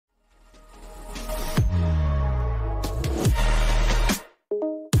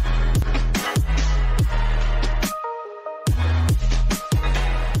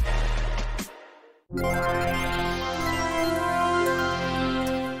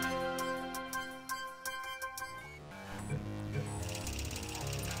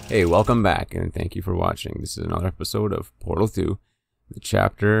Hey, welcome back, and thank you for watching. This is another episode of Portal 2, the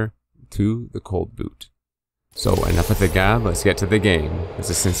Chapter 2, The Cold Boot. So, enough with the gab, let's get to the game. This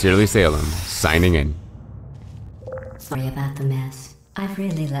is Sincerely Salem, signing in. Sorry about the mess. I've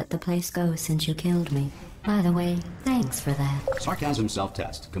really let the place go since you killed me. By the way, thanks for that. Sarcasm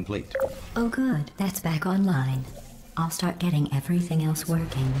self-test complete. Oh good, that's back online. I'll start getting everything else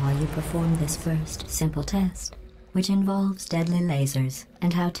working while you perform this first simple test, which involves deadly lasers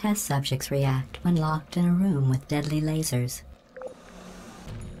and how test subjects react when locked in a room with deadly lasers.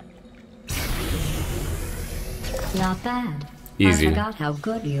 Not bad. Easy. I forgot how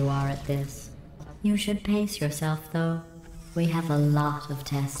good you are at this. You should pace yourself, though. We have a lot of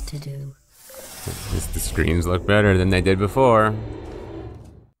tests to do. The screens look better than they did before.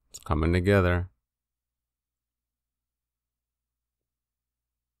 It's coming together.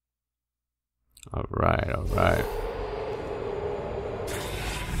 Alright.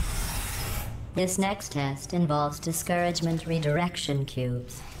 This next test involves discouragement redirection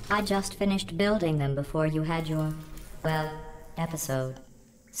cubes. I just finished building them before you had your, well, episode.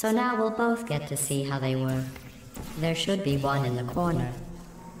 So now we'll both get to see how they work. There should be one in the corner.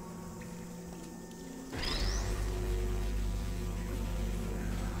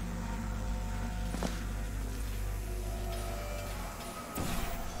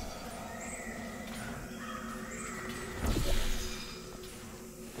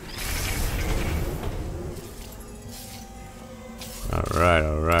 Alright.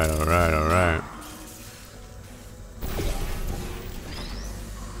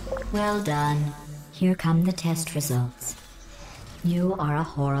 Well done. Here come the test results. You are a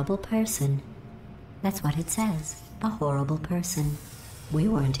horrible person. That's what it says. A horrible person. We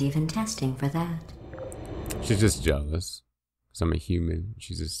weren't even testing for that. She's just jealous. Because I'm a human.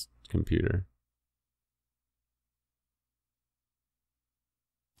 She's just a computer.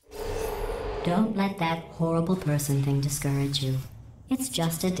 Don't let that horrible person thing discourage you. It's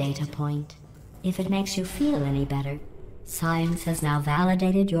just a data point. If it makes you feel any better, science has now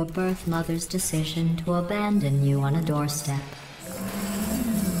validated your birth mother's decision to abandon you on a doorstep.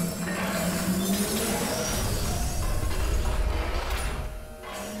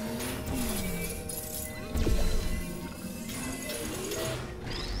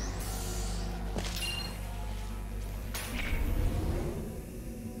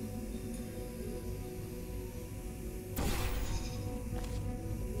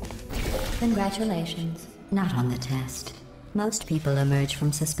 Congratulations. Not on the test. Most people emerge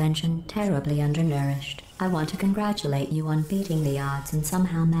from suspension terribly undernourished. I want to congratulate you on beating the odds and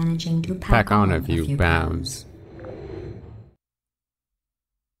somehow managing to pack on a few pounds.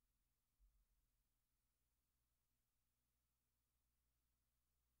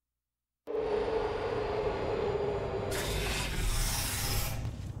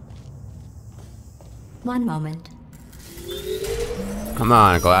 One moment. Come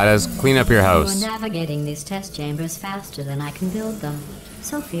on, GLaDOS, clean up your house. You're navigating these test chambers faster than I can build them,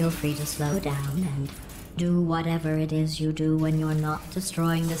 so feel free to slow down and do whatever it is you do when you're not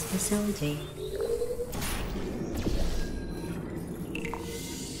destroying this facility.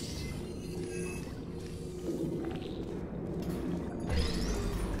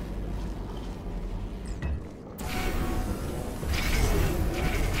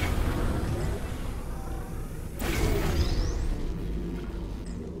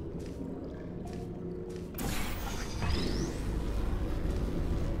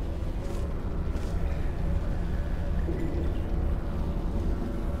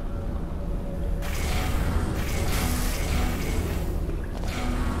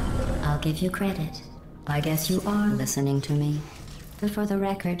 Give you credit. I guess you are listening to me. But for the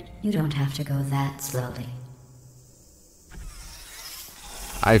record, you don't have to go that slowly.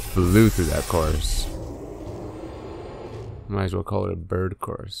 I flew through that course. Might as well call it a bird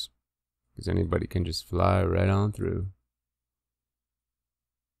course. Because anybody can just fly right on through.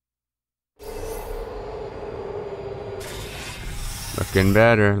 Looking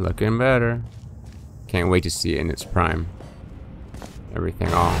better. Can't wait to see it in its prime.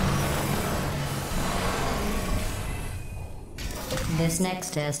 Everything all. This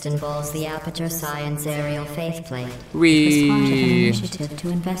next test involves the Aperture Science Aerial Faithplate. Whee! It was part of an initiative to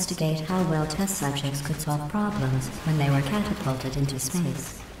investigate how well test subjects could solve problems when they were catapulted into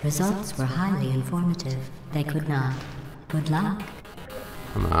space. Results were highly informative. They could not. Good luck.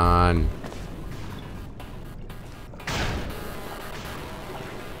 Come on.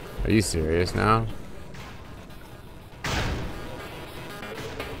 Are you serious now?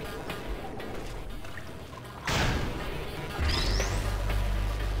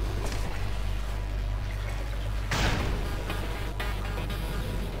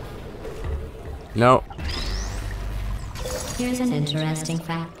 No. Here's an interesting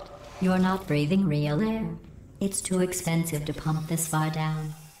fact. You're not breathing real air. It's too expensive to pump this far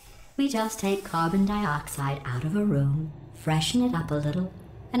down. We just take carbon dioxide out of a room, freshen it up a little,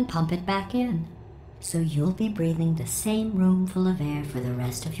 and pump it back in. So you'll be breathing the same room full of air for the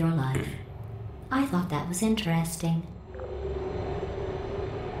rest of your life. I thought that was interesting.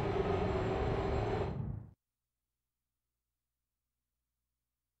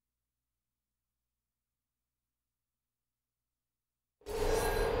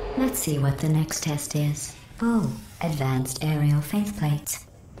 Let's see what the next test is. Oh, advanced aerial faceplates.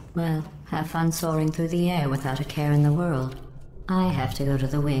 Well, have fun soaring through the air without a care in the world. I have to go to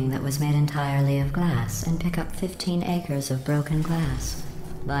the wing that was made entirely of glass and pick up 15 acres of broken glass.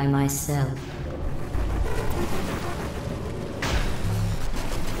 By myself.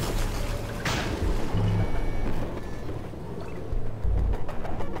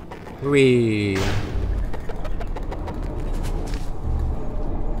 Whee!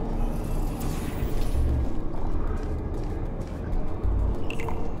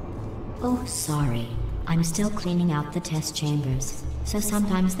 Oh, sorry. I'm still cleaning out the test chambers, so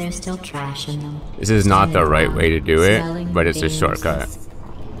sometimes there's still trash in them. This is not the right way to do it, but it's a shortcut.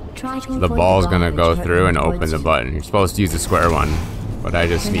 The ball's gonna go through and open the button. You're supposed to use the square one, but I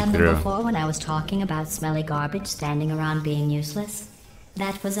just sneaked through. Remember before when I was talking about smelly garbage standing around being useless?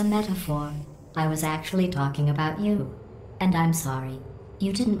 That was a metaphor. I was actually talking about you. And I'm sorry.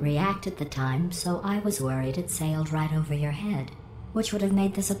 You didn't react at the time, so I was worried it sailed right over your head, which would have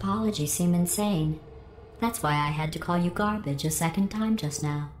made this apology seem insane. That's why I had to call you garbage a second time just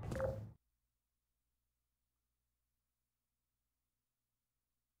now.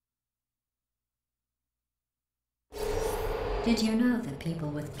 Did you know that people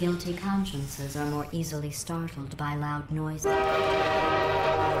with guilty consciences are more easily startled by loud noises?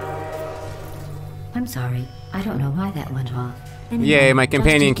 I'm sorry. I don't know why that went off. Anyway, Yay, my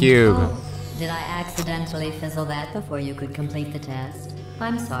companion cube! Oh, did I accidentally fizzle that before you could complete the test?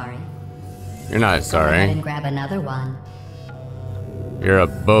 I'm sorry. You're not Go ahead sorry. and grab another one. You're a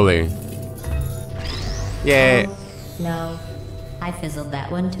bully. Yay! Oh, no. I fizzled that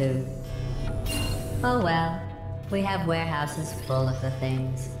one too. Oh well. We have warehouses full of the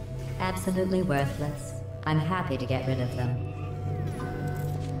things. Absolutely worthless. I'm happy to get rid of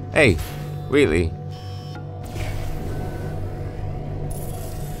them. Hey, Wheatley.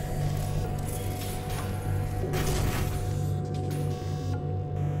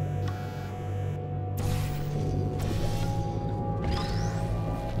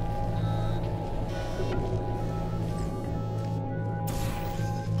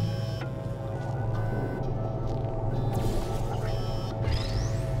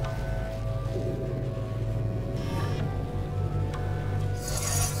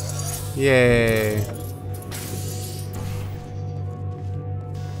 Yay.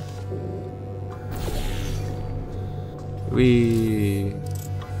 Wee.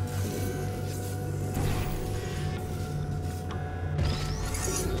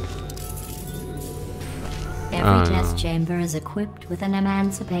 Every test chamber is equipped with an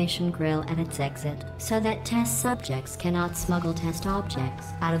emancipation grill at its exit, so that test subjects cannot smuggle test objects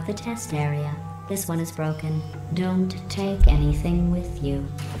out of the test area. This one is broken. Don't take anything with you.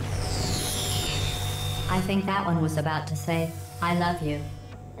 I think that one was about to say, I love you.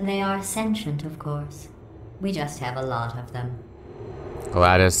 They are sentient, of course. We just have a lot of them.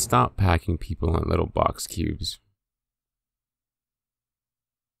 Gladys, stop packing people in little box cubes.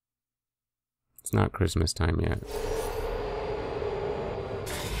 It's not Christmas time yet.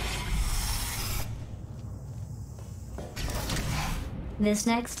 This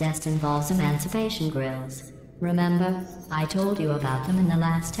next test involves emancipation grills. Remember, I told you about them in the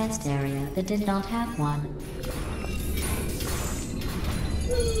last test area that did not have one.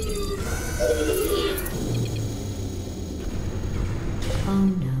 Oh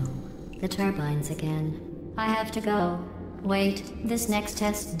no, the turbines again. I have to go. Wait, this next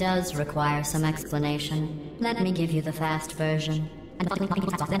test does require some explanation. Let me give you the fast version.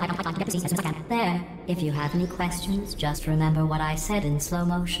 There, if you have any questions, just remember what I said in slow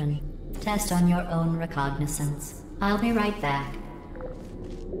motion. Test on your own recognizance. I'll be right back.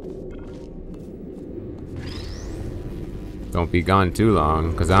 Don't be gone too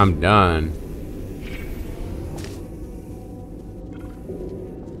long, cause I'm done.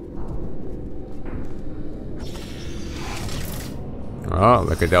 Oh,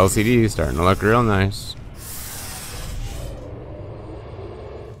 look at the LCD starting to look real nice.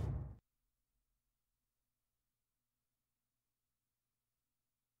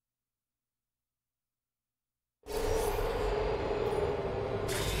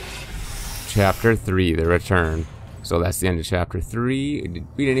 Chapter 3, The Return. So that's the end of Chapter 3.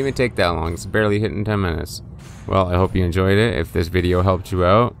 We didn't even take that long. It's barely hitting 10 minutes. Well, I hope you enjoyed it. If this video helped you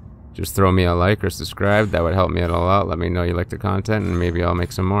out, just throw me a like or subscribe. That would help me out a lot. Let me know you like the content, and maybe I'll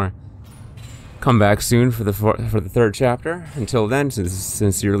make some more. Come back soon for the third chapter. Until then, this is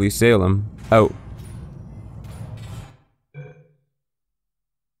Sincerely Salem, out.